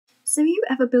So are you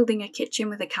ever building a kitchen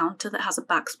with a counter that has a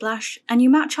backsplash, and you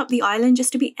match up the island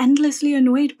just to be endlessly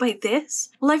annoyed by this?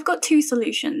 Well, I've got two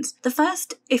solutions. The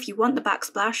first, if you want the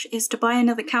backsplash, is to buy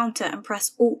another counter and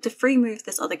press Alt to free move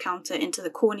this other counter into the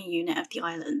corner unit of the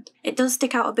island. It does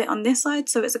stick out a bit on this side,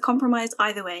 so it's a compromise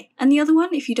either way. And the other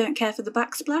one, if you don't care for the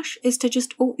backsplash, is to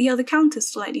just Alt the other counter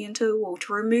slightly into the wall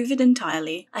to remove it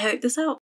entirely. I hope this helps.